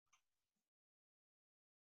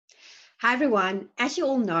Hi, everyone. As you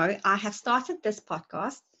all know, I have started this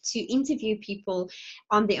podcast to interview people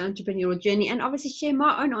on their entrepreneurial journey and obviously share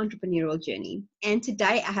my own entrepreneurial journey. And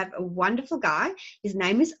today I have a wonderful guy. His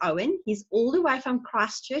name is Owen. He's all the way from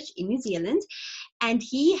Christchurch in New Zealand. And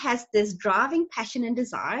he has this driving passion and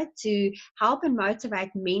desire to help and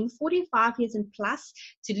motivate men 45 years and plus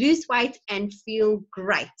to lose weight and feel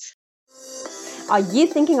great. Are you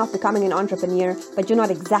thinking of becoming an entrepreneur, but you're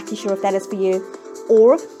not exactly sure if that is for you?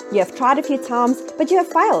 Or you have tried a few times, but you have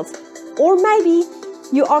failed? Or maybe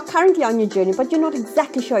you are currently on your journey, but you're not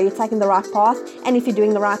exactly sure you're taking the right path and if you're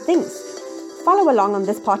doing the right things? Follow along on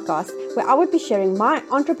this podcast where I will be sharing my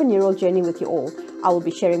entrepreneurial journey with you all. I will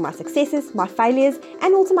be sharing my successes, my failures,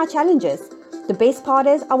 and also my challenges. The best part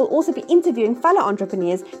is I will also be interviewing fellow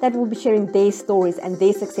entrepreneurs that will be sharing their stories and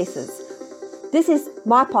their successes. This is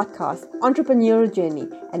my podcast, Entrepreneurial Journey,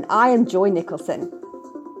 and I am Joy Nicholson.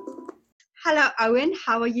 Hello, Owen.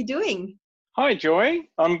 How are you doing? Hi, Joy.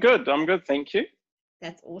 I'm good, thank you.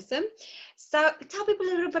 That's awesome. So tell people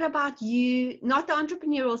a little bit about you, not the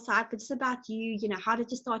entrepreneurial side, but just about you. How did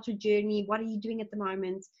you start your journey? What are you doing at the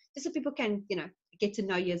moment? Just so people can, get to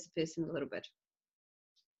know you as a person a little bit.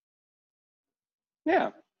 Yeah,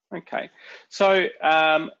 okay. So,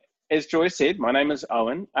 as Joy said, my name is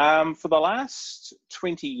Owen. For the last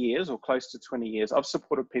 20 years or close to 20 years, I've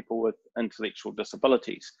supported people with intellectual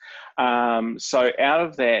disabilities. So out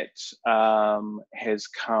of that has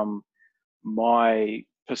come my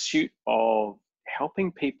pursuit of helping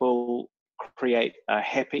people create a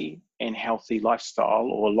happy and healthy lifestyle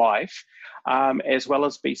or life, as well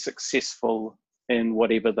as be successful in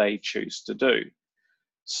whatever they choose to do.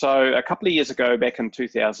 So a couple of years ago, back in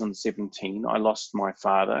 2017, I lost my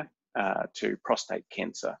father to prostate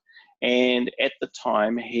cancer, and at the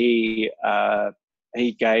time I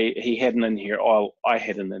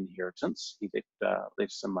had an inheritance. He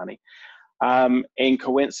left some money, and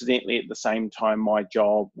coincidentally, at the same time, my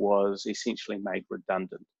job was essentially made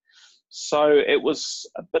redundant. So it was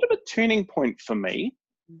a bit of a turning point for me.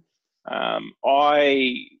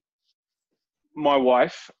 My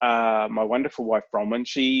wife, my wonderful wife Bronwyn,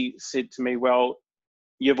 she said to me, well,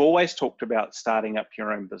 you've always talked about starting up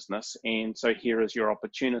your own business, and so here is your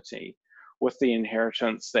opportunity. With the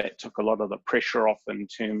inheritance, that took a lot of the pressure off in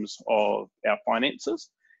terms of our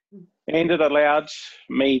finances, and it allowed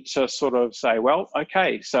me to sort of say, well,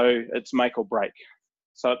 okay, so it's make or break.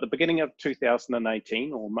 So at the beginning of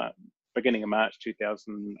 2018, or beginning of March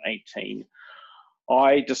 2018,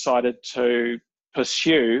 I decided to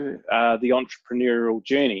pursue the entrepreneurial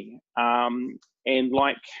journey. And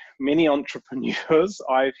like many entrepreneurs,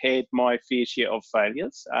 I've had my fair share of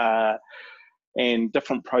failures and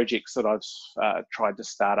different projects that I've tried to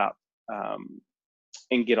start up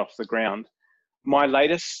and get off the ground. My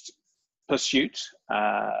latest pursuit,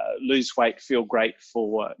 Lose Weight, Feel Great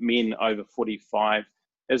for men over 45,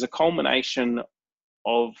 is a culmination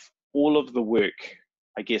of all of the work,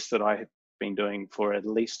 I guess, that I have been doing for at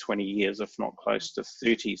least 20 years, if not close to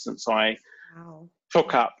 30, since I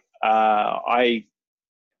took up,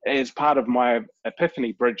 as part of my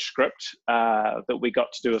Epiphany Bridge script that we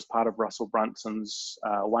got to do as part of Russell Brunson's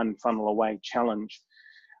One Funnel Away challenge.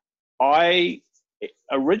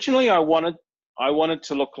 Originally I wanted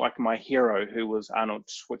to look like my hero, who was Arnold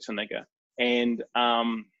Schwarzenegger, and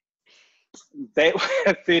that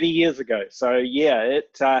was 30 years ago. So yeah,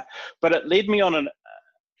 but it led me on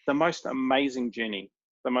the most amazing journey.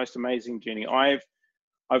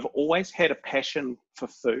 I've always had a passion for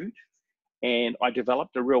food, and I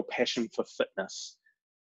developed a real passion for fitness.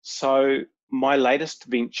 So my latest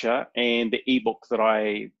venture and the ebook that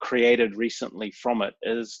I created recently from it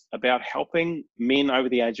is about helping men over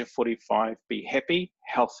the age of 45 be happy,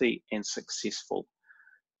 healthy, and successful.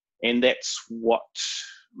 And that's what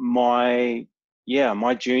my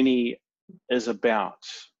journey is about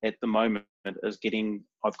at the moment.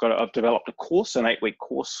 I've developed a course, an 8-week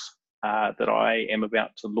course that I am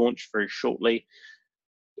about to launch very shortly,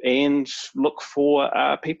 and look for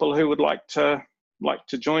people who would like to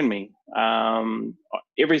join me.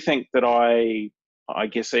 Everything that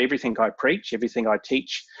everything I preach, everything I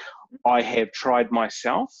teach, I have tried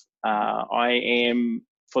myself. I am,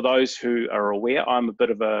 for those who are aware, I'm a bit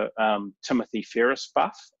of a Timothy Ferriss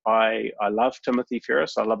buff. I love Timothy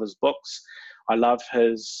Ferriss. I love his books. I love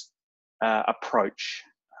his approach.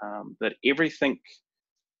 That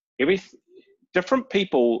different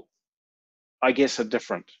people, I guess, are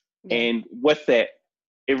different. Yeah. And with that,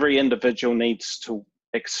 every individual needs to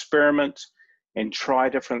experiment and try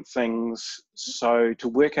different things, so to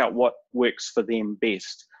work out what works for them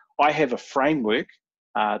best. I have a framework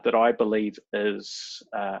that I believe is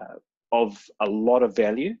of a lot of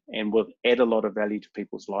value and will add a lot of value to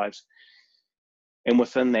people's lives. And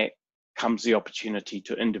within that comes the opportunity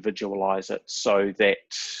to individualize it so that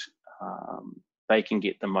they can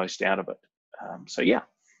get the most out of it. So yeah.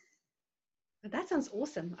 That sounds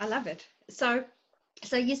awesome. I love it. So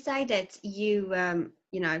you say that you,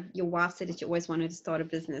 your wife said that you always wanted to start a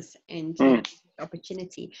business and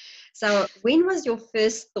opportunity. So when was your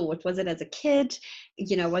first thought? Was it as a kid?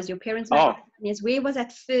 Was your parents making entrepreneurs? Where was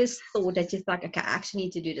that first thought that you thought, okay, I actually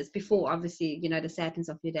need to do this, before obviously, the sadness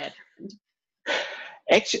of your dad happened?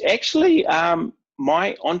 Actually,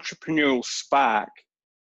 my entrepreneurial spark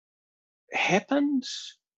happened,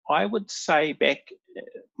 I would say, back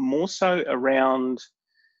more so around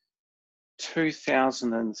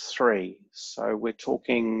 2003. So we're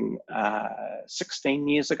talking 16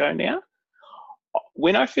 years ago now.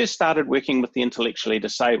 When I first started working with the intellectually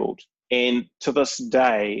disabled, and to this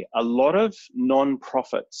day, a lot of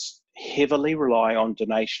non-profits heavily rely on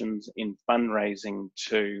donations and fundraising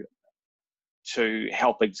to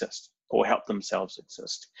help exist or help themselves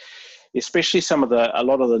exist. Especially a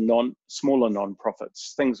lot of the smaller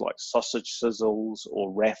non-profits, things like sausage sizzles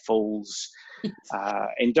or raffles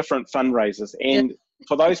and different fundraisers. And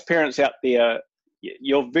for those parents out there,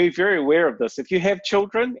 you're very, very aware of this. If you have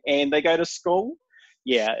children and they go to school,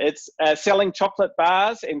 it's selling chocolate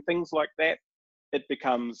bars and things like that. It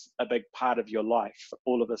becomes a big part of your life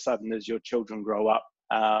all of a sudden as your children grow up,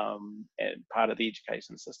 and part of the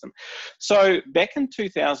education system. So back in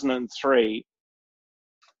 2003,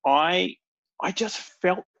 I just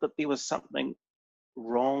felt that there was something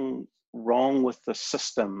wrong with the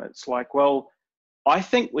system. It's like, well, I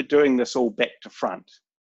think we're doing this all back to front.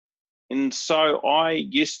 And so I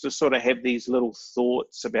used to sort of have these little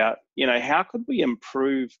thoughts about, how could we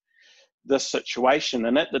improve this situation?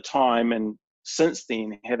 And at the time, and since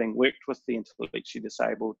then, having worked with the intellectually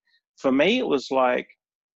disabled, for me, it was like,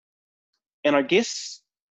 and I guess,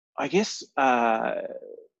 like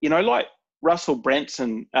Russell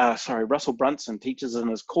Brunson teaches in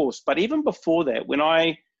his course, but even before that, when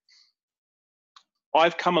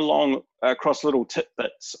I've come along across little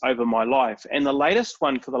tidbits over my life, and the latest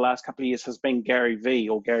one for the last couple of years has been Gary V,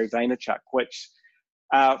 or Gary Vaynerchuk, which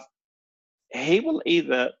he will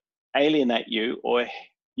either alienate you or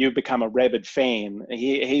you become a rabid fan.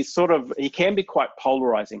 He can be quite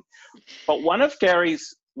polarizing, but one of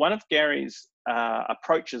Gary's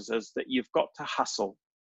approaches is that you've got to hustle.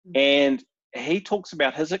 And he talks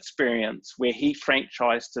about his experience where he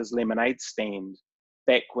franchised his lemonade stand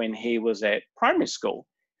back when he was at primary school.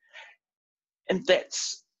 And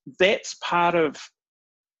that's part of,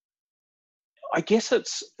 I guess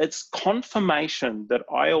it's confirmation that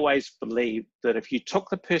I always believed that if you took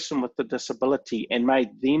the person with the disability and made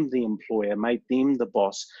them the employer, made them the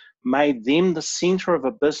boss, made them the center of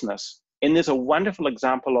a business. And there's a wonderful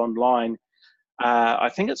example online. I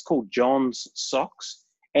think it's called John's Socks.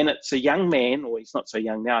 And it's a young man, or he's not so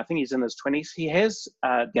young now, I think he's in his 20s. He has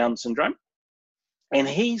Down syndrome, and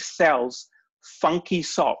he sells funky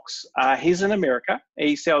socks. He's in America.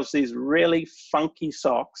 He sells these really funky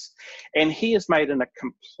socks, and he has made a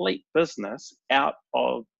complete business out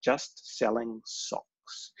of just selling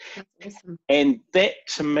socks. That's awesome. And that,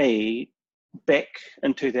 to me, back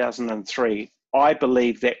in 2003, I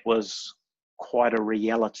believe that was quite a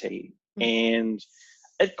reality. And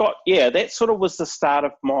it got, that sort of was the start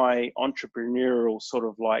of my entrepreneurial sort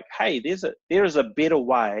of like, hey, there is a better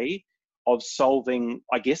way of solving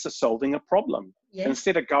a problem. Yes.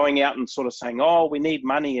 Instead of going out and sort of saying, oh, we need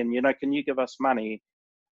money and, can you give us money?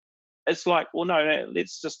 It's like, well, no,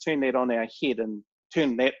 let's just turn that on our head and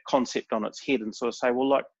turn that concept on its head and sort of say, well,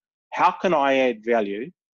 look, how can I add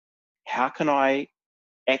value? How can I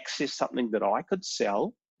access something that I could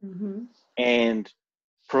sell and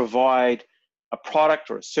provide a product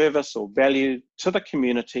or a service or value to the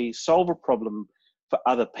community, solve a problem for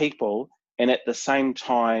other people, and at the same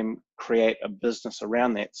time create a business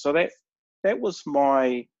around that. So that was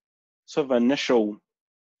my sort of initial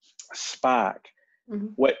spark,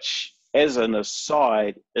 which, as an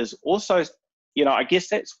aside, is also, I guess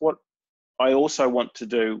that's what I also want to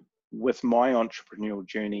do with my entrepreneurial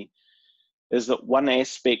journey, is that one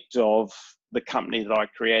aspect of the company that I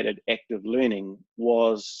created, Active Learning,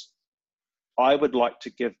 was I would like to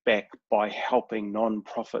give back by helping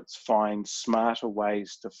non-profits find smarter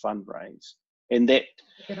ways to fundraise. And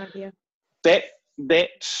good idea.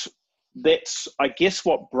 That's I guess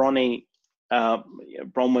what Bronwyn,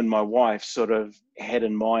 my wife, sort of had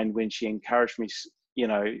in mind when she encouraged me.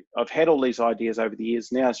 I've had all these ideas over the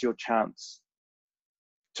years. Now's your chance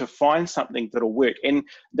to find something that'll work. And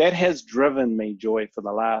that has driven me, Joy, for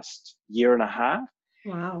the last year and a half.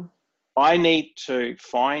 Wow. I need to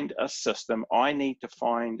find a system. I need to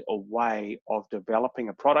find a way of developing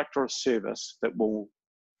a product or a service that will,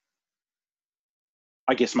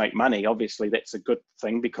 I guess, make money. Obviously, that's a good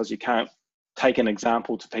thing, because you can't take an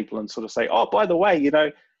example to people and sort of say, oh, by the way, you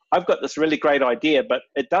know, I've got this really great idea, but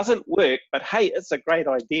it doesn't work, but hey, it's a great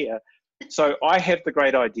idea. So I have the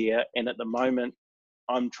great idea, and at the moment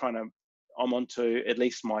I'm on to at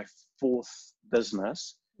least my 4th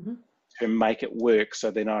business to make it work,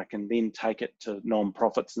 so then I can then take it to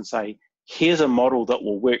non-profits and say, here's a model that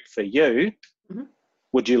will work for you.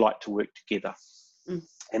 Would you like to work together?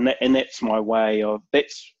 And that's my way of,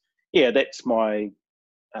 that's my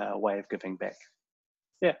way of giving back.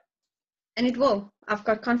 Yeah. And it will. I've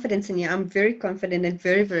got confidence in you. I'm very confident and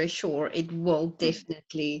very, very sure it will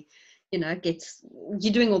definitely, you know,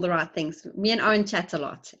 you're doing all the right things. Me and Owen chat a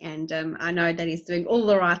lot, and I know that he's doing all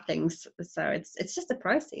the right things. So it's just a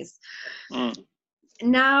process.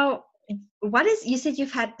 Now, you said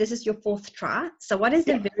this is your 4th try. So what is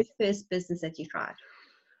the very first business that you tried?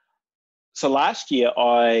 So last year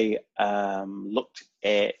I looked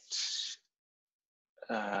at,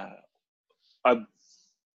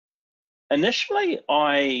 initially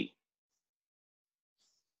I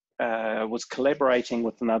was collaborating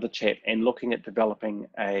with another chap and looking at developing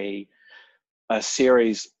a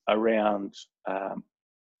series around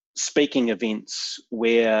speaking events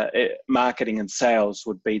where marketing and sales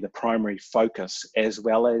would be the primary focus, as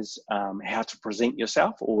well as how to present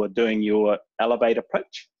yourself or doing your elevator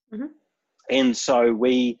pitch. And so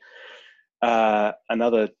we,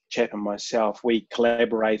 another chap and myself, we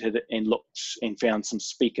collaborated and looked and found some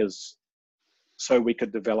speakers so we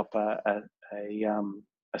could develop a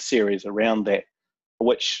series around that,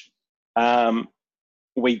 which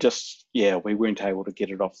we weren't able to get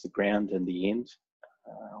it off the ground in the end.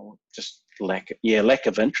 Just lack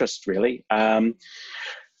of interest, really.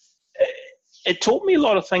 It taught me a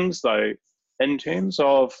lot of things, though, in terms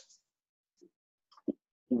of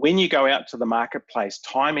when you go out to the marketplace,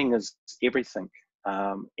 timing is everything.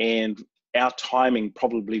 And our timing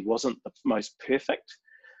probably wasn't the most perfect,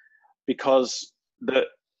 because the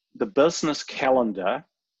business calendar,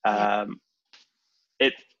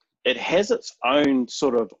 it has its own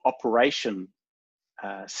sort of operation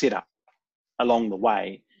set up along the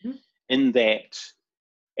way, in that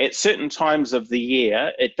at certain times of the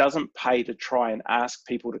year, it doesn't pay to try and ask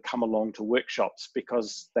people to come along to workshops,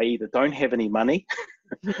 because they either don't have any money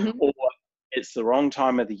or it's the wrong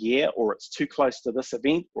time of the year, or it's too close to this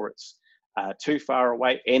event, or it's too far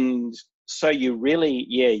away. And so you really,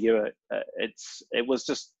 it was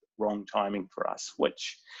just wrong timing for us,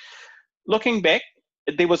 which, looking back,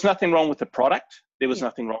 there was nothing wrong with the product. There was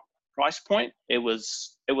nothing wrong with the price point. It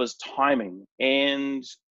was timing. And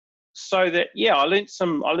so that, I learned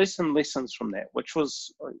some lessons from that, which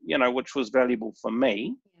was valuable for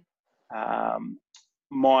me.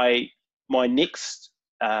 My next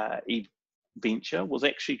venture was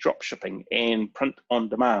actually drop shipping and print on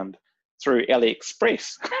demand through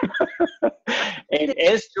AliExpress. And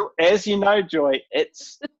as you know, Joy,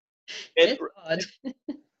 it's hard.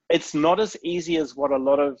 It's not as easy as what a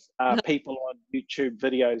lot of people on YouTube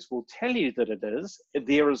videos will tell you that it is.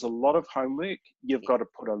 There is a lot of homework. You've got to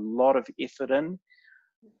put a lot of effort in,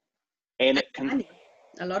 and it can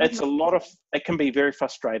be very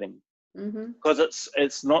frustrating, because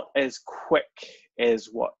it's not as quick as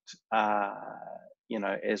what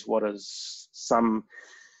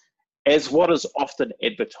is often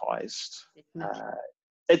advertised.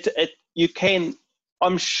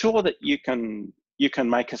 I'm sure that you can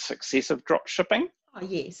make a success of drop shipping. Oh,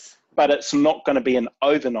 yes. But it's not going to be an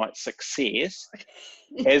overnight success,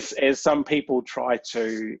 as some people try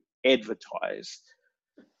to advertise.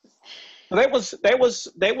 That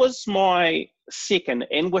was my second,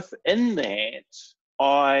 and within that,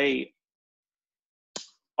 I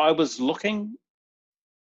was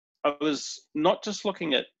not just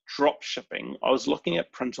looking at drop shipping, I was looking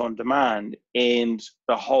at print on demand and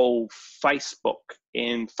the whole Facebook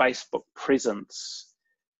and Facebook presence.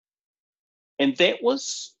 And I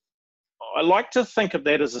like to think of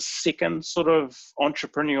that as a second sort of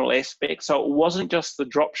entrepreneurial aspect. So it wasn't just the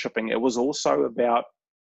drop shipping, it was also about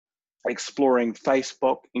exploring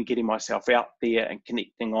Facebook and getting myself out there and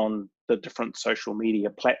connecting on the different social media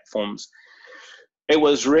platforms. It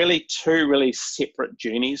was really two really separate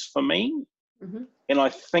journeys for me. And I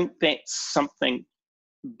think that's something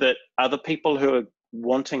that other people who are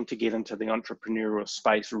wanting to get into the entrepreneurial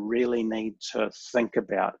space really need to think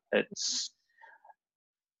about. The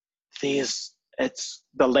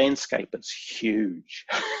landscape is huge.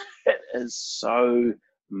 It is so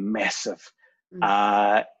massive.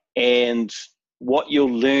 And what you'll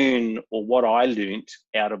learn, or what I learned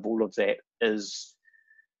out of all of that, is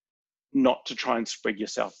not to try and spread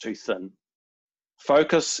yourself too thin.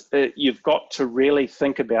 Focus, you've got to really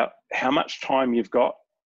think about how much time you've got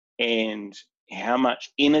and how much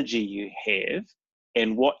energy you have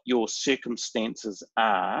and what your circumstances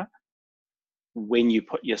are when you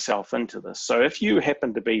put yourself into this. So if you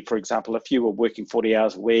happen to be, for example, if you were working 40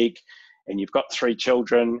 hours a week and you've got 3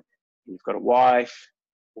 children, you've got a wife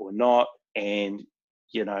or not, and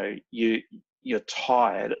you know, you're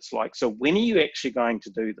tired, it's like, so when are you actually going to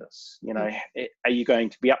do this? You know, are you going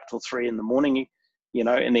to be up till 3 a.m, you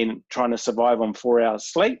know, and then trying to survive on 4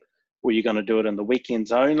 hours sleep, or are you going to do it in the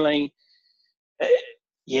weekends only?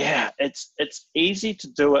 Yeah, it's easy to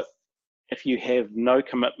do it if you have no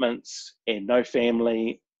commitments and no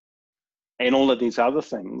family and all of these other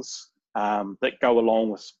things that go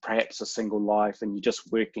along with perhaps a single life, and you're just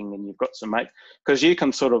working and you've got some mates, because you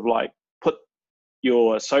can sort of like put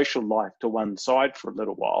your social life to one side for a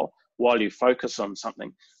little while you focus on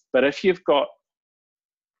something. But if you've got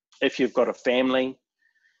a family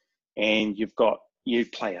and you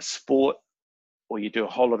play a sport or you do a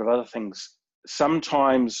whole lot of other things,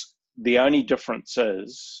 sometimes the only difference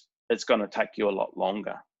is it's going to take you a lot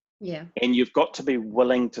longer. Yeah. And you've got to be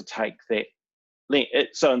willing to take that.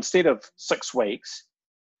 So instead of 6 weeks,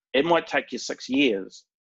 it might take you 6 years,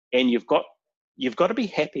 and you've got to be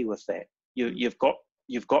happy with that. You've got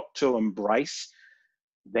to embrace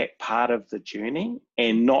that part of the journey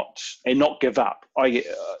and not give up.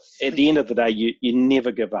 At the end of the day, you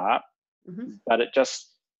never give up. Mm-hmm. But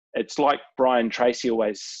it's like Brian Tracy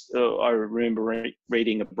always. I remember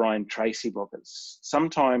reading a Brian Tracy book. It's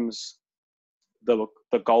sometimes the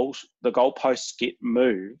goalposts get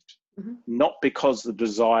moved, mm-hmm. not because the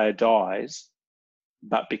desire dies,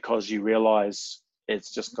 but because you realize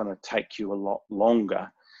it's just going to take you a lot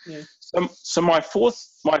longer. Yeah. So my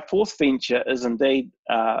fourth venture is indeed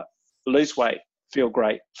lose weight, feel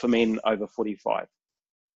great for men over 45,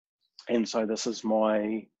 and so this is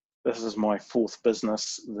my 4th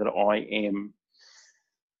business that I am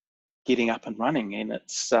getting up and running, and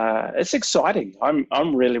it's exciting.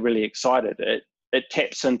 I'm really, really excited. It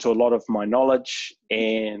taps into a lot of my knowledge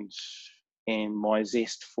and my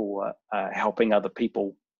zest for helping other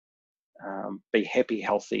people be happy,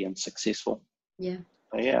 healthy, and successful. Yeah.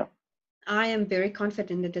 Yeah. I am very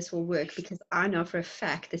confident that this will work, because I know for a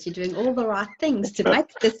fact that you're doing all the right things to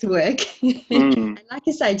make this work. And like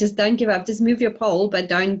you say, just don't give up. Just move your pole, but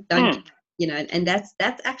don't you know. And that's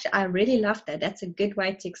actually, I really love that. That's a good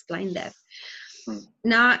way to explain that.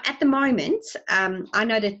 Now, at the moment, I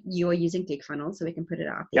know that you're using ClickFunnels, so we can put it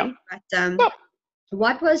out there. Yeah. But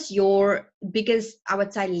what was your biggest, I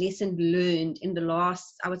would say, lesson learned in the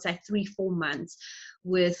last, I would say, 3-4 months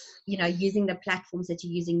with, you know, using the platforms that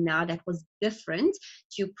you're using now that was different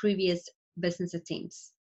to your previous business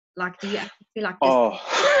attempts? Like, do you actually feel like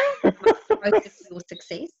this is your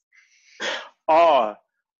success?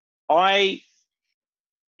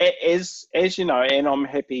 As you know, and I'm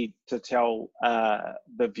happy to tell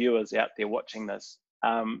the viewers out there watching this,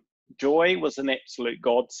 Joy was an absolute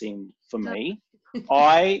godsend for me.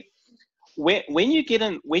 When you get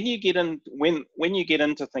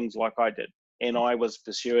into things like I did, and I was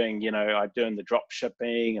pursuing, you know, I doing the drop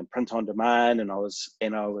shipping and print on demand, and I was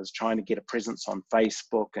trying to get a presence on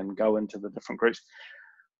Facebook and go into the different groups.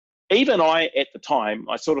 Even at the time,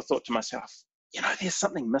 I sort of thought to myself, you know, there's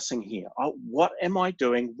something missing here. What am I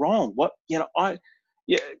doing wrong?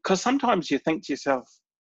 Because sometimes you think to yourself,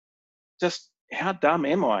 just how dumb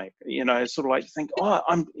am I? You know, sort of like you think,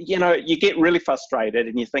 you get really frustrated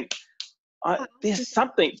and you think, there's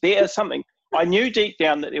something. I knew deep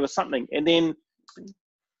down that there was something. And then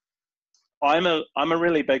I'm a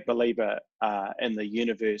really big believer in the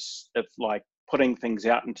universe, of like putting things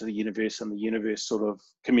out into the universe and the universe sort of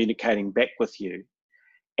communicating back with you,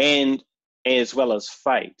 and as well as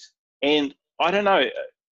fate. And I don't know,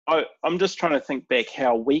 I'm just trying to think back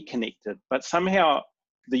how we connected, but somehow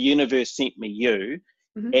the universe sent me you.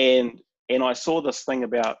 Mm-hmm. And I saw this thing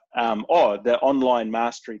about the online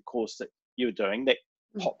mastery course that you were doing that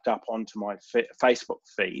popped up onto my Facebook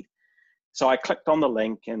feed. So I clicked on the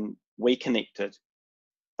link and we connected,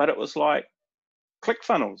 but it was like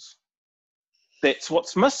ClickFunnels. That's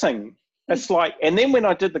what's missing. It's like, and then when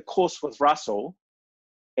I did the course with Russell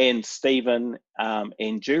and Stephen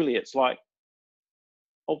and Julie, it's like,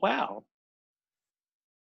 oh wow,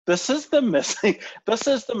 this is the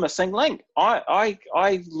missing link.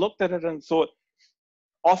 I looked at it and thought,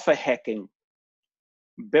 offer hacking,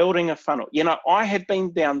 building a funnel. You know, I had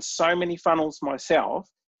been down so many funnels myself,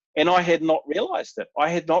 and I had not realized it. I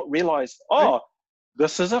had not realized,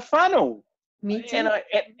 this is a funnel. Me too.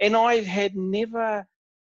 And I had never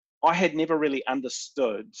really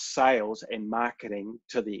understood sales and marketing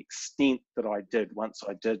to the extent that I did once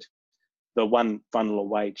I did the One Funnel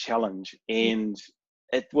Away challenge. And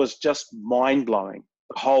it was just mind blowing.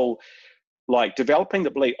 The whole, like, developing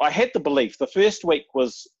the belief. I had the belief. The first week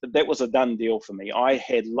was a done deal for me. I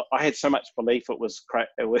had so much belief. I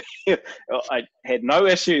had no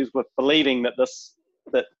issues with believing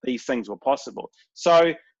that these things were possible.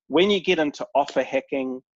 So when you get into offer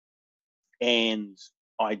hacking and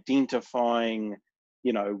identifying,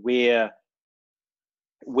 where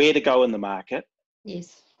to go in the market,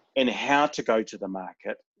 Yes. and how to go to the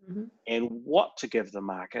market, Mm-hmm. and what to give the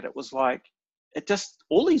market, it was like, it just,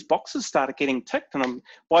 all these boxes started getting ticked. And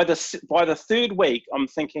by the third week, I'm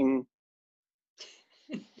thinking,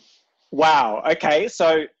 wow, okay.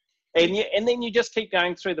 So, and then you just keep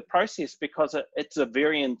going through the process, because it's a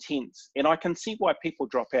very intense, and I can see why people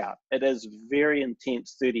drop out. It is very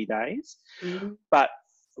intense 30 days. Mm-hmm. But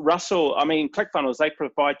Russell, ClickFunnels, they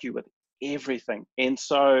provide you with everything. And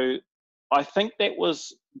so I think that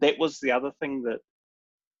was the other thing that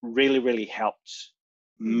really, really helped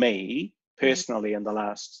me personally in the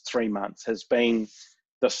last 3 months, has been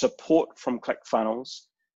the support from ClickFunnels,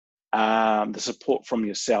 the support from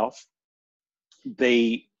yourself,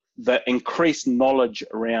 the increased knowledge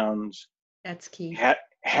around, That's key.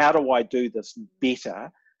 how do I do this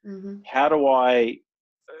better? Mm-hmm. How do I,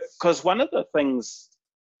 because one of the things,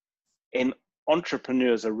 and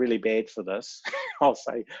entrepreneurs are really bad for this. I'll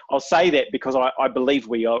say that because I believe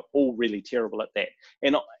we are all really terrible at that.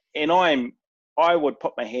 And I would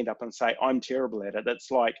put my hand up and say I'm terrible at it.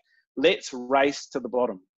 It's like, let's race to the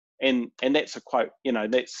bottom. And that's a quote,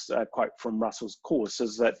 that's a quote from Russell's course,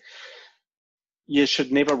 is that you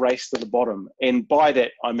should never race to the bottom. And by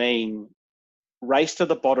that, I mean, race to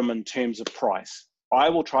the bottom in terms of price. I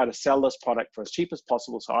will try to sell this product for as cheap as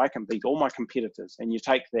possible so I can beat all my competitors. And you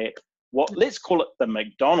take that, let's call it the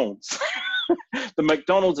McDonald's, the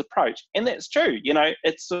McDonald's approach. And that's true.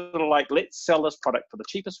 It's sort of like, let's sell this product for the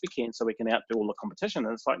cheapest we can so we can outdo all the competition.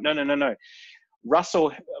 And it's like, no.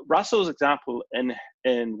 Russell's example in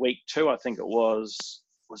week 2, I think it was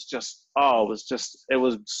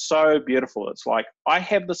so beautiful. It's like, I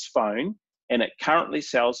have this phone and it currently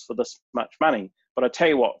sells for this much money. But I tell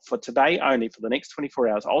you what, for today only, for the next 24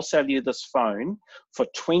 hours, I'll sell you this phone for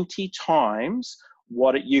 20 times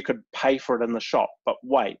what you could pay for it in the shop. But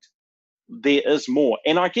wait, there is more.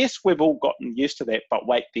 And I guess we've all gotten used to that, but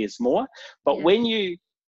wait, there's more. But Yeah.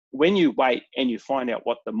 when you wait and you find out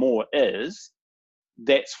what the more is,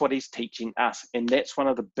 that's what he's teaching us. And that's one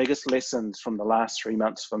of the biggest lessons from the last 3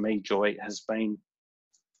 months for me, Joy, has been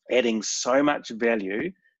adding so much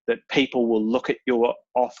value that people will look at your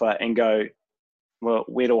offer and go, well,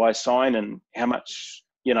 where do I sign, and how much,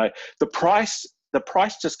 the price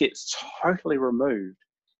just gets totally removed,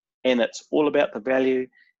 and it's all about the value,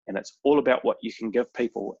 and it's all about what you can give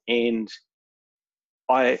people. And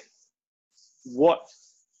what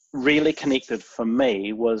really connected for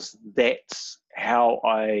me was that's how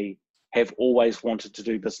I have always wanted to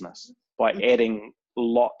do business, by adding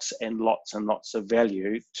lots and lots and lots of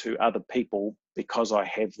value to other people, because I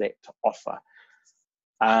have that to offer.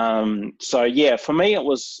 So yeah, for me, it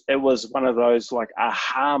was one of those like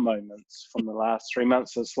aha moments from the last 3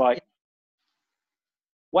 months. It's like,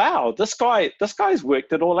 wow, this guy's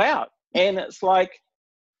worked it all out. And it's like,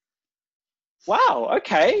 wow,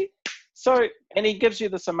 okay. So, and he gives you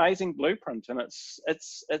this amazing blueprint, and it's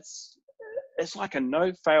like a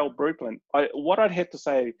no-fail blueprint. What I'd have to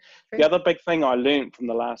say, the other big thing I learned from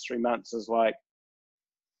the last 3 months is, like,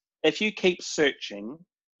 if you keep searching,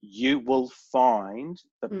 you will find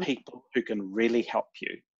the people who can really help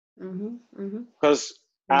you. Because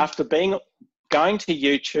after going to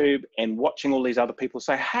YouTube and watching all these other people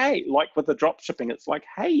say, hey, like with the drop shipping, it's like,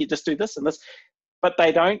 hey, you just do this and this, but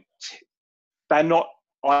they're not,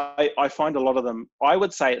 I find a lot of them, I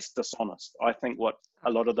would say it's dishonest. I think what a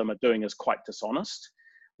lot of them are doing is quite dishonest.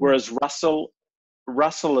 Whereas Russell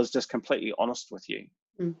is just completely honest with you.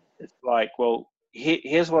 It's like, well,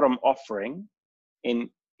 here's what I'm offering, and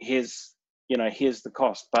here's the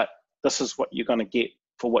cost, but this is what you're going to get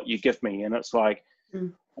for what you give me. And it's like,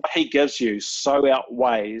 what he gives you so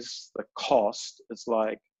outweighs the cost. It's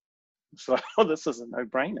like, oh, this is a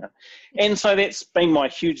no-brainer. And so that's been my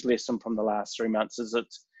huge lesson from the last 3 months, is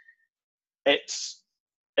it's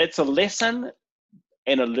a lesson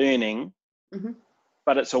and a learning,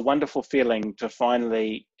 but it's a wonderful feeling to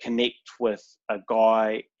finally connect with a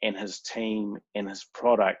guy and his team and his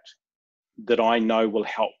product that I know will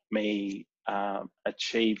help me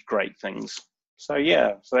achieve great things. So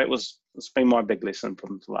yeah, it's been my big lesson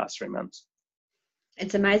from the last 3 months.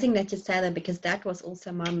 It's amazing that you say that, because that was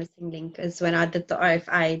also my missing link. Is when I did the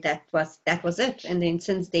OFA, that was it. And then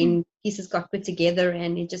since then, pieces got put together,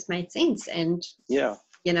 and it just made sense. And Yeah.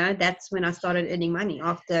 That's when I started earning money.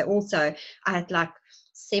 After also, I had like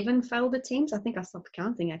 7 failed attempts. I think I stopped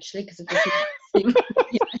counting actually, because it was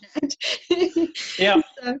Yeah.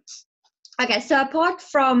 Okay, so apart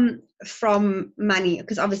from money,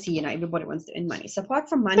 because obviously everybody wants to earn money. So apart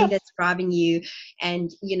from money that's driving you,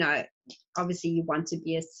 and obviously you want to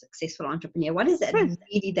be a successful entrepreneur, what is that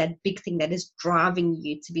really that big thing that is driving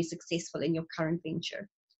you to be successful in your current venture?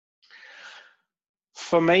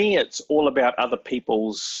 For me, it's all about other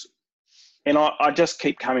people's, and I just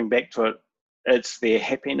keep coming back to it. It's their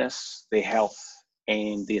happiness, their health,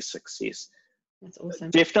 and their success. That's awesome.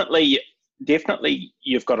 Definitely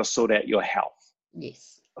you've got to sort out your health.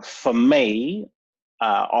 Yes. For me,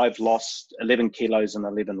 I've lost 11 kilos in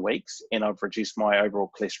 11 weeks, and I've reduced my overall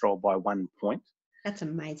cholesterol by 1 point. That's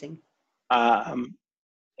amazing.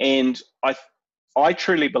 And I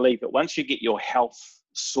truly believe that once you get your health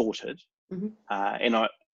sorted, and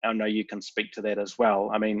I know you can speak to that as well.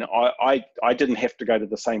 I mean, I didn't have to go to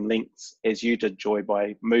the same lengths as you did, Joy,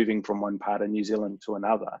 by moving from one part of New Zealand to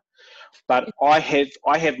another. But I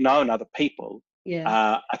have known other people.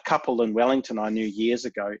 Yeah. A couple in Wellington I knew years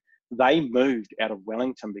ago. They moved out of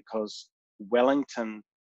Wellington because Wellington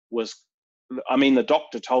was. I mean, the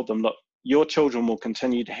doctor told them, look, your children will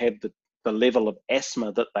continue to have the level of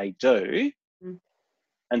asthma that they do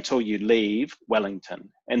until you leave Wellington.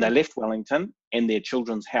 And they left Wellington, and their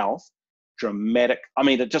children's health dramatic. I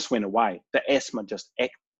mean, it just went away. The asthma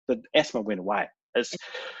went away. It's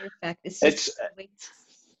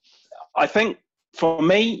I think for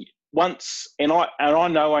me, once, and I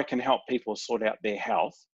know I can help people sort out their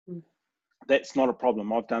health. That's not a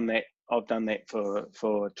problem. I've done that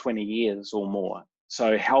for 20 years or more.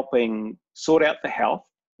 So helping sort out the health,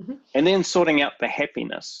 and then sorting out the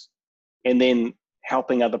happiness, and then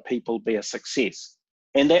helping other people be a success.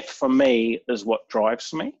 And that for me is what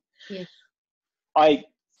drives me. Yes.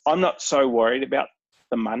 I'm not so worried about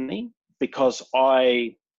the money, because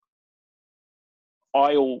I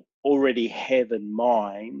already have in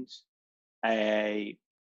mind a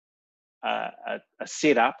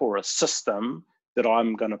setup or a system that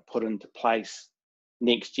I'm going to put into place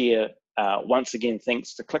next year, once again,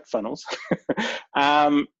 thanks to ClickFunnels,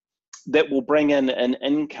 that will bring in an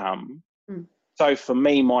income. So for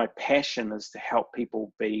me, my passion is to help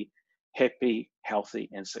people be happy, healthy,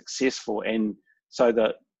 and successful. And so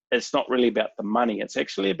that it's not really about the money. It's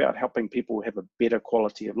actually about helping people have a better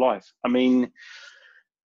quality of life. I mean,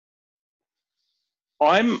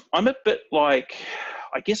 I'm a bit like,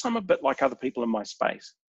 I guess I'm a bit like other people in my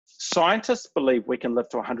space. Scientists believe we can live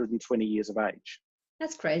to 120 years of age.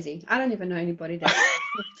 That's crazy. I don't even know anybody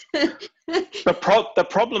that. The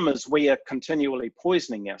problem is we are continually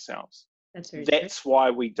poisoning ourselves. That's why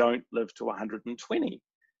we don't live to 120.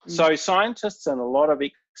 So scientists and a lot of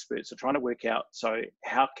experts are trying to work out, so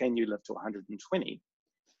how can you live to 120?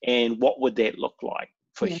 And what would that look like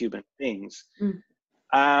for human beings?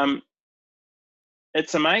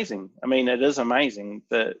 It's amazing. I mean, it is amazing.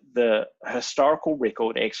 The historical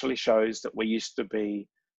record actually shows that we used to be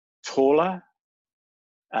taller,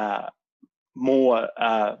 more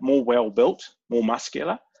well-built, more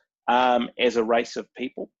muscular, as a race of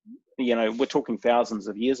people. We're talking thousands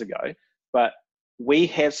of years ago, but we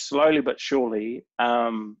have slowly but surely,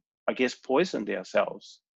 I guess, poisoned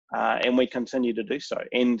ourselves, and we continue to do so.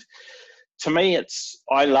 And to me,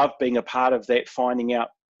 I love being a part of that, finding out,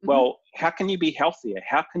 well, how can you be healthier?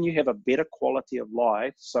 How can you have a better quality of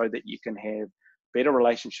life so that you can have better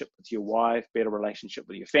relationship with your wife, better relationship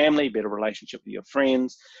with your family, better relationship with your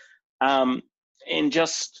friends, and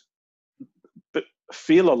just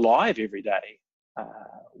feel alive every day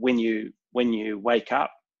when you wake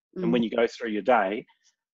up and when you go through your day.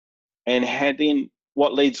 And then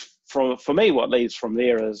what leads from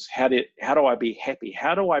there is how do I be happy?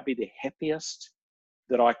 How do I be the happiest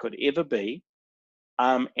that I could ever be,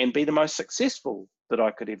 and be the most successful that I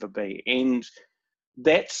could ever be? And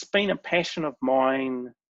that's been a passion of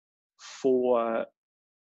mine for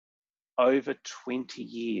over 20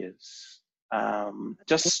 years.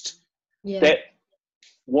 That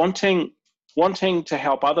wanting to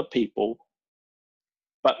help other people,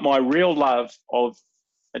 but my real love of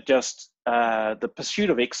just the pursuit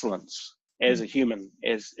of excellence as a human,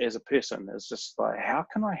 as a person, is just like, how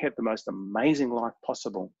can I have the most amazing life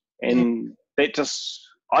possible? And that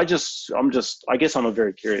I guess I'm a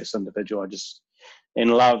very curious individual.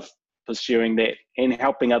 And love pursuing that and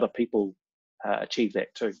helping other people achieve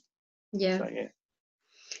that too. Yeah. So, yeah.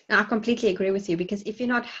 And I completely agree with you, because if you're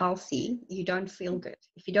not healthy, you don't feel good.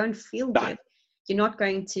 If you don't feel No, good, you're not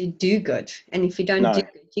going to do good. And if you don't do no.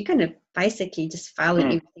 good, you're going to basically just fail in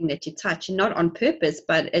Mm, everything that you touch, and not on purpose,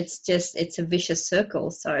 but it's a vicious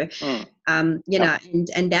circle. So, mm, you yeah, know,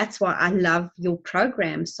 and that's why I love your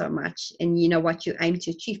program so much, and you know what you aim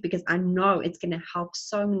to achieve, because I know it's going to help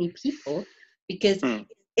so many people, because mm,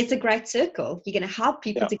 it's a great circle. You're going to help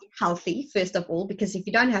people yeah, to get healthy, first of all, because if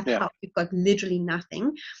you don't have yeah. health, you've got literally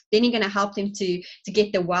nothing. Then you're going to help them to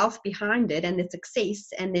get the wealth behind it and the success,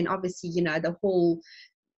 and then obviously, you know, the whole,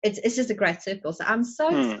 it's just a great circle. So I'm so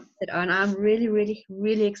Mm, excited, and I'm really, really,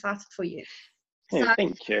 really excited for you. yeah, So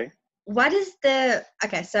thank you. what is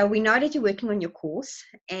okay, so we know that you're working on your course,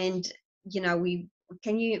 and you know,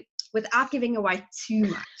 can you, without giving away too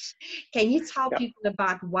much, can you tell Yeah. people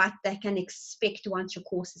about what they can expect once your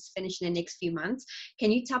course is finished in the next few months? Can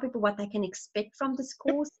you tell people what they can expect from this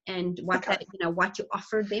course, and what Okay. they, you know, what you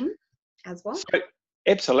offer them as well? So,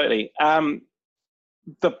 absolutely.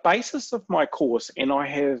 The basis of my course, and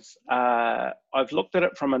I've looked at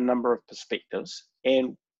it from a number of perspectives,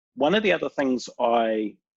 and one of the other things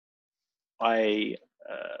I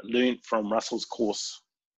learned from Russell's course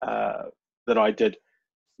that I did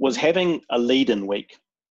was having a lead-in week.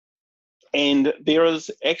 And there is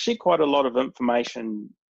actually quite a lot of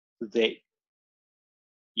information that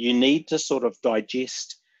you need to sort of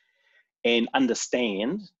digest and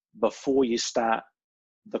understand before you start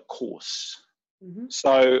the course. Mm-hmm.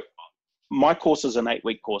 So my course is an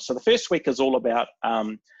 8-week course. So the first week is all about,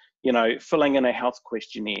 you know, filling in a health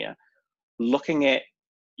questionnaire, looking at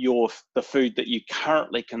the food that you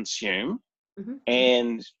currently consume, Mm-hmm.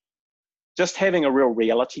 and just having a real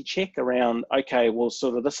reality check around, okay, well,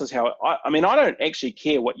 sort of this is how, I mean, I don't actually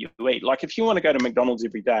care what you eat. Like if you want to go to McDonald's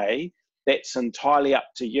every day, that's entirely up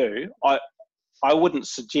to you. I wouldn't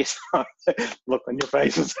suggest, look on your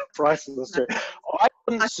faces, priceless. I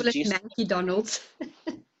I wouldn't call it suggest, Manky Donald's.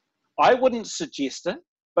 I wouldn't suggest it.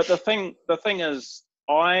 But the thing is,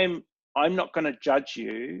 I'm not going to judge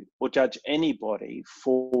you or judge anybody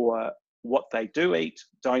for what they do eat,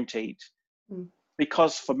 don't eat, Mm.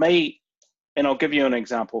 because for me, and I'll give you an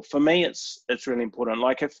example. For me, it's really important.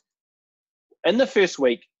 Like if in the first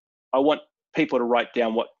week, I want people to write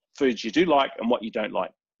down what foods you do like and what you don't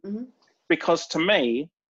like, Mm-hmm. because to me,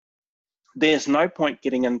 there's no point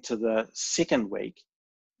getting into the second week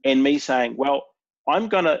and me saying, well, I'm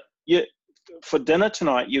gonna for dinner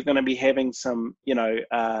tonight, you're going to be having some, you know,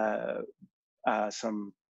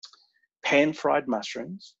 some pan-fried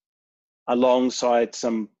mushrooms alongside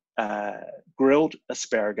some grilled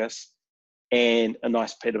asparagus and a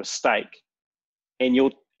nice bit of steak.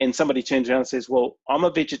 And somebody turns around and says, well, I'm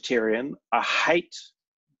a vegetarian, I hate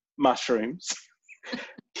mushrooms,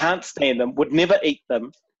 can't stand them, would never eat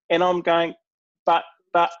them. And I'm going, but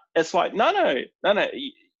it's like, no.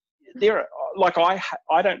 There, like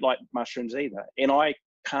I don't like mushrooms either, and I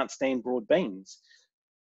can't stand broad beans.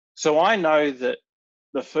 So I know that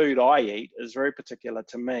the food I eat is very particular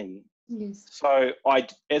to me. Yes. So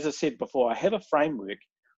as I said before, I have a framework,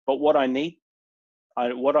 but what I need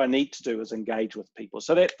to do is engage with people.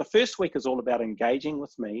 So that the first week is all about engaging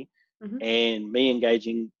with me, Mm-hmm. and me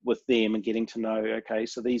engaging with them and getting to know, okay,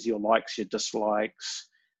 so these are your likes, your dislikes.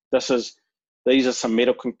 These are some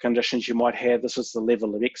medical conditions you might have. This is the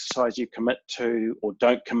level of exercise you commit to or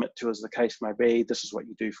don't commit to, as the case may be. This is what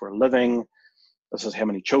you do for a living. This is how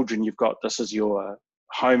many children you've got. This is your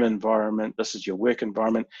home environment. This is your work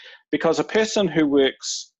environment. Because a person who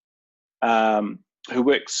works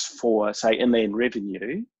for, say, Inland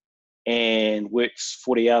Revenue and works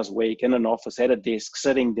 40 hours a week in an office at a desk,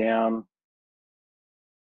 sitting down,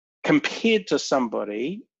 compared to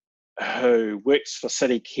somebody who works for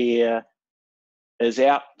City Care, is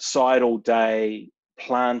outside all day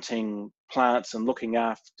planting plants and looking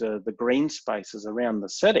after the green spaces around the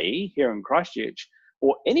city here in Christchurch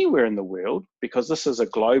or anywhere in the world, because this is a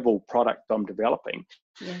global product I'm developing.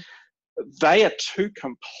 Yeah. They are two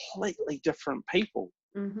completely different people.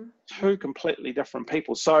 Mm-hmm. Two completely different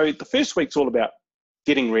people. So the first week's all about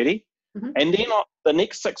getting ready. Mm-hmm. And then the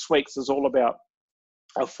next 6 weeks is all about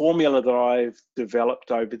a formula that I've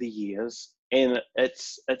developed over the years. And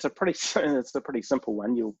it's a pretty simple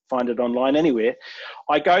one. You'll find it online anywhere.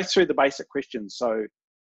 I go through the basic questions. So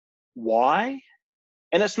why?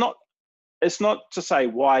 And it's not to say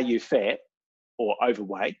why are you fat or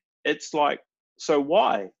overweight. It's like, so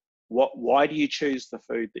why? Why do you choose the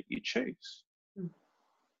food that you choose?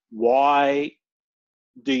 Why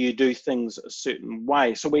do you do things a certain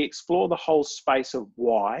way? So we explore the whole space of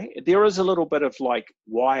why. There is a little bit of like,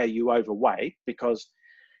 why are you overweight? Because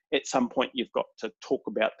at some point you've got to talk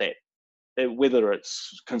about that whether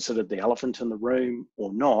it's considered the elephant in the room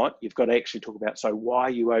or not, you've got to actually talk about, so why are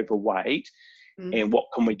you overweight and what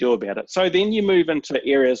can we do about it? So then you move into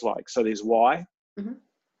areas like, so there's why,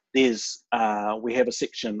 there's, we have a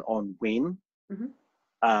section on when,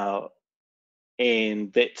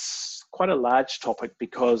 and that's quite a large topic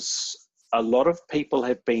because a lot of people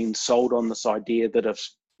have been sold on this idea that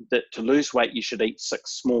that to lose weight, you should eat 6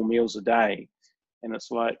 small meals a day. And it's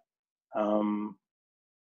like,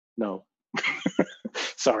 no.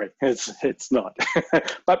 Sorry, it's not.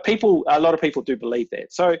 But a lot of people do believe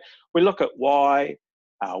that. So we look at why,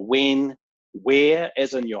 when, where,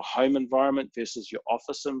 as in your home environment versus your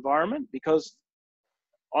office environment. Because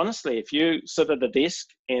honestly, if you sit at a desk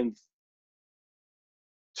and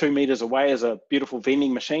 2 meters away is a beautiful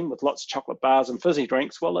vending machine with lots of chocolate bars and fizzy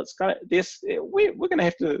drinks, well, we're going to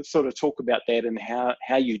have to sort of talk about that and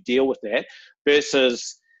how you deal with that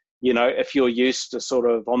versus, you know, if you're used to sort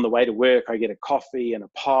of on the way to work, I get a coffee and a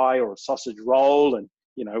pie or a sausage roll and,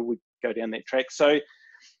 you know, we go down that track. So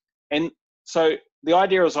the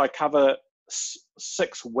idea is I cover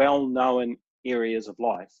 6 well-known areas of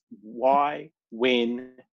life: why,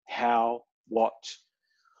 when, how, what,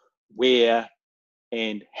 where,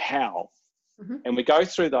 and how. And we go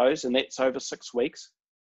through those, and that's over 6 weeks.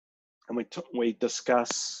 And we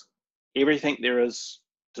discuss everything there is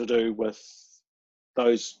to do with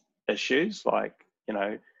those issues, like, you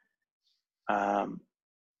know,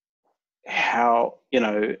 how, you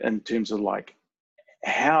know, in terms of like,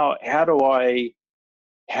 how do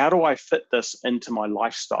I fit this into my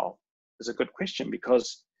lifestyle is a good question,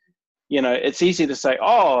 because, you know, it's easy to say,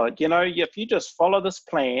 oh, you know, if you just follow this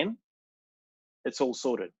plan, it's all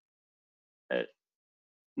sorted.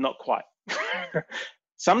 Not quite.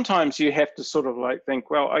 Sometimes you have to sort of like think,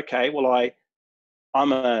 well, okay, well,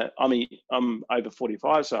 I'm over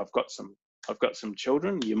 45, so I've got some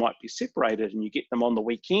children. You might be separated and you get them on the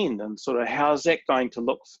weekend, and sort of how's that going to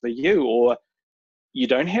look for you? Or you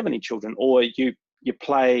don't have any children, or you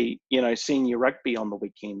play, you know, senior rugby on the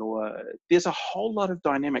weekend, or there's a whole lot of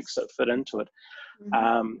dynamics that fit into it.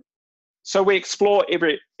 So we explore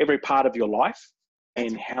every part of your life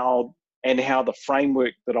and how the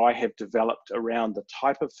framework that I have developed around the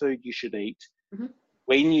type of food you should eat,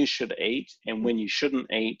 when you should eat and when you shouldn't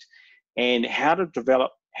eat, and how to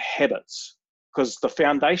develop habits. Because the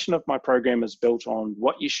foundation of my program is built on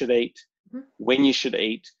what you should eat, when you should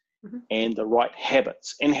eat, and the right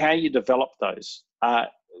habits, and how you develop those,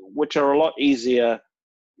 which are a lot easier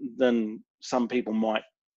than some people might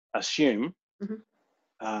assume.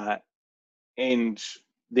 And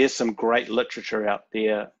there's some great literature out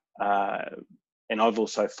there, and I've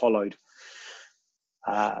also followed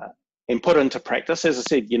and put into practice. As I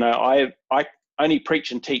said, you know, I only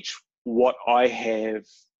preach and teach what I have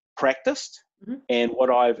practiced and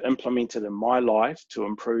what I've implemented in my life to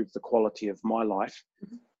improve the quality of my life.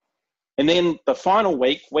 And then the final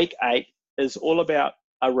week, week 8, is all about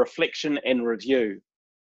a reflection and review.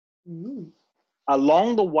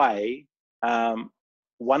 Along the way,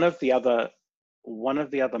 one of the other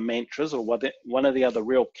mantras, or one of the other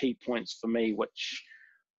real key points for me, which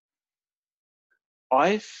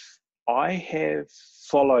I have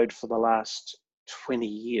followed for the last 20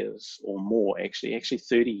 years or more, actually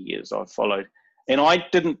 30 years I've followed, and I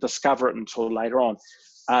didn't discover it until later on.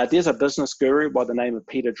 There's a business guru by the name of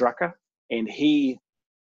Peter Drucker, and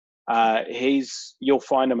you'll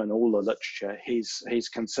find him in all the literature. He's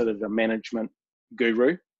considered a management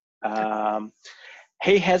guru.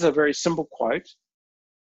 He has a very simple quote: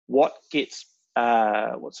 what gets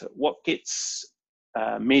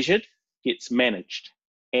measured gets managed.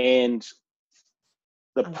 And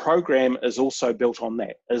the program is also built on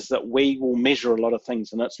that, is that we will measure a lot of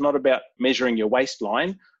things, and it's not about measuring your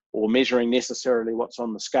waistline or measuring necessarily what's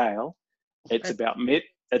on the scale. It's about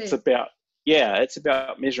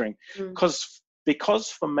measuring. Because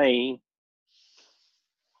for me,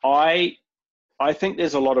 I think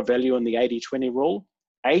there's a lot of value in the 80-20 rule.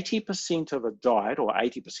 80% of a diet, or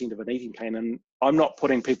 80% of an eating plan, and I'm not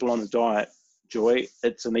putting people on a diet, Joy,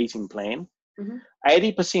 it's an eating plan.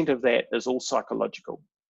 80% of that is all psychological.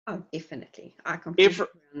 Oh, definitely. I completely agree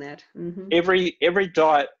on that. Every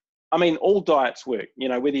diet, I mean, all diets work, you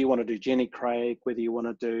know, whether you want to do Jenny Craig, whether you want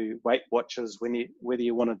to do Weight Watchers, whether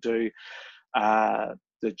you want to do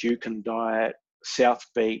the Dukin diet, South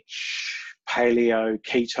Beach, paleo,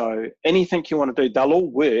 keto, anything you want to do, they'll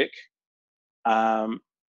all work.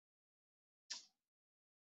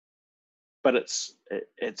 But it's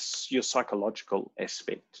your psychological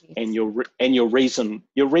aspect, and your reason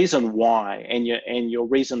why, and your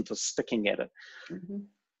reason for sticking at it.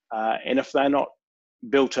 And if they're not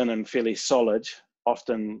built in and fairly solid,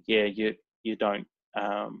 often, you don't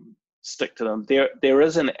stick to them. There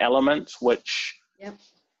is an element which Yep.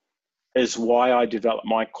 is why I developed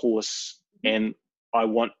my course, and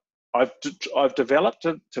I've developed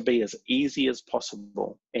it to be as easy as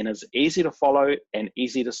possible and as easy to follow and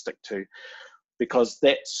easy to stick to, because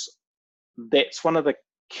that's one of the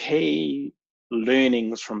key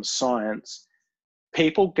learnings from science.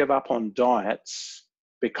 People give up on diets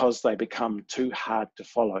because they become too hard to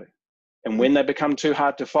follow. And when they become too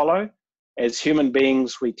hard to follow, as human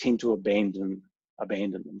beings, we tend to abandon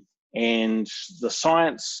them. And the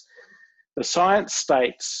science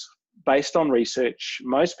states, based on research,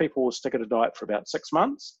 most people will stick at a diet for about 6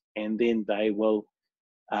 months, and then they will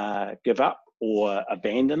give up or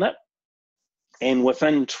abandon it. And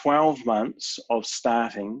within 12 months of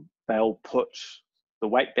starting, they'll put the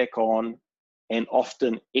weight back on, and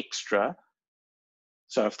often extra.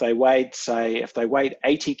 So if they weighed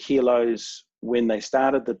 80 kilos when they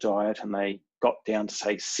started the diet and they got down to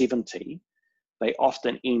say 70, they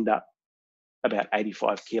often end up about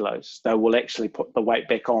 85 kilos. They will actually put the weight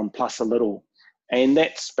back on plus a little. And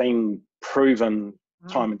that's been proven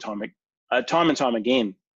time and time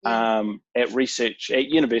again at research, at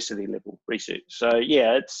university level research. So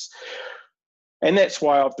yeah, and that's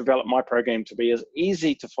why I've developed my program to be as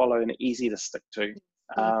easy to follow and easy to stick to.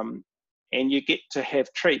 And you get to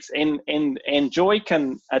have treats. And Joy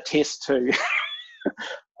can attest to,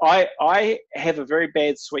 I have a very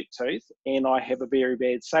bad sweet tooth, and I have a very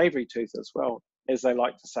bad savoury tooth as well, as they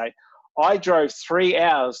like to say. I drove 3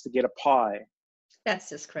 hours to get a pie. That's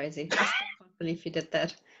just crazy. I still can't believe you did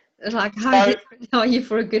that. Like, how desperate are you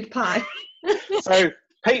for a good pie? So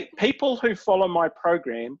people who follow my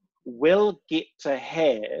program will get to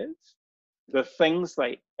have the things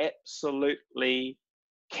they absolutely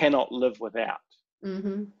cannot live without.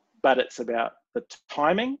 Mm-hmm. But it's about the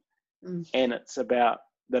timing and it's about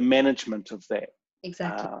the management of that.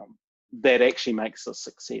 Exactly. That actually makes a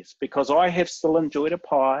success, because I have still enjoyed a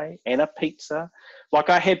pie and a pizza. Like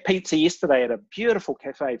I had pizza yesterday at a beautiful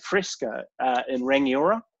cafe, Fresca, in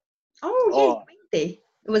Rangiora. Oh, yes,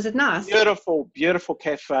 was it nice? Beautiful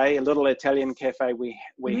cafe, a little Italian cafe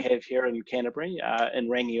we have here in Canterbury, in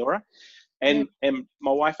Rangiora. And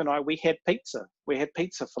my wife and I, we had pizza. We had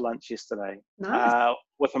pizza for lunch yesterday,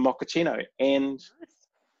 with a mochaccino. And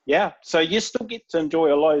yeah, so you still get to enjoy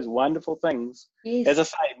all those wonderful things. Yes. As I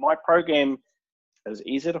say, my program is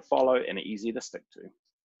easy to follow and easy to stick to.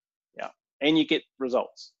 Yeah, and you get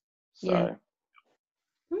results. So.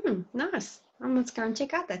 Nice. I'm going to go and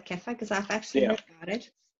check out that cafe, because I've actually heard about it.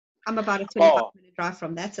 I'm about a 25-minute drive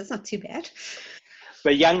from that, so it's not too bad.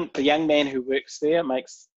 The young man who works there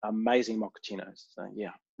makes amazing mochachinos. So yeah.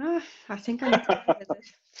 I think I need to visit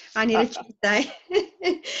it. I need a cheat day.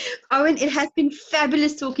 Owen, it has been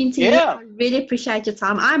fabulous talking to you. I really appreciate your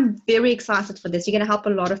time. I'm very excited for this. You're going to help a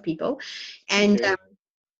lot of people. And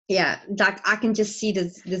like I can just see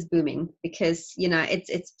this booming, because,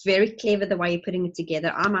 it's very clever the way you're putting it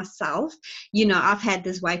together. I myself, I've had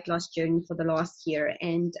this weight loss journey for the last year,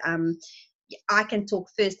 and I can talk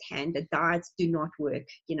firsthand that diets do not work.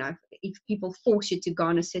 If people force you to go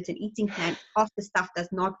on a certain eating plan, half the stuff does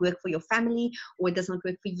not work for your family, or it does not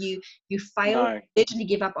work for you. You fail, literally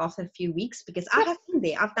give up after a few weeks, because I have been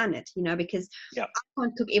there. I've done it, because I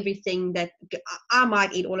can't cook everything that I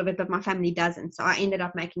might eat all of it, but my family doesn't. So I ended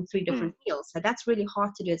up making 3 different meals. So that's really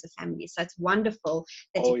hard to do as a family. So it's wonderful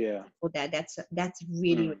that for that. That's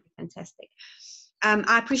really, really fantastic.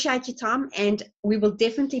 I appreciate your time, and we will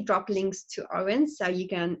definitely drop links to Owen so you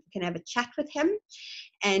can have a chat with him.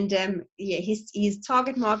 And his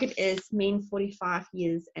target market is men 45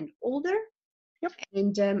 years and older. Yep.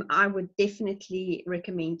 And I would definitely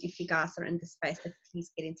recommend, if you guys are in the space, that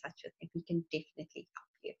please get in touch with him. He can definitely help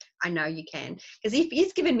you. I know you can, because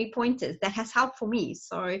he's given me pointers that has helped for me.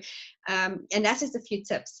 So, and that's just a few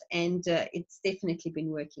tips, and it's definitely been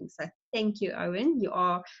working. So thank you, Owen. You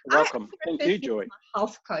are welcome. Thank you, Joy. My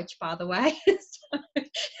health coach, by the way.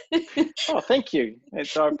 Oh, thank you. And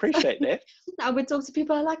so I appreciate that. I would talk to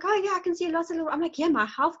people like, oh yeah, I can see a lot of. I'm like, yeah, my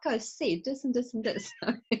health coach said this and this and this.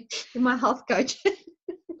 You're my health coach.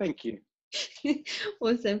 Thank you.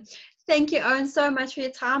 Awesome. Thank you, Owen, so much for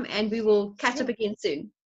your time, and we will catch up again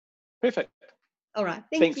soon. Perfect. All right.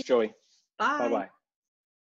 Thanks, you. Joy. Bye. Bye-bye.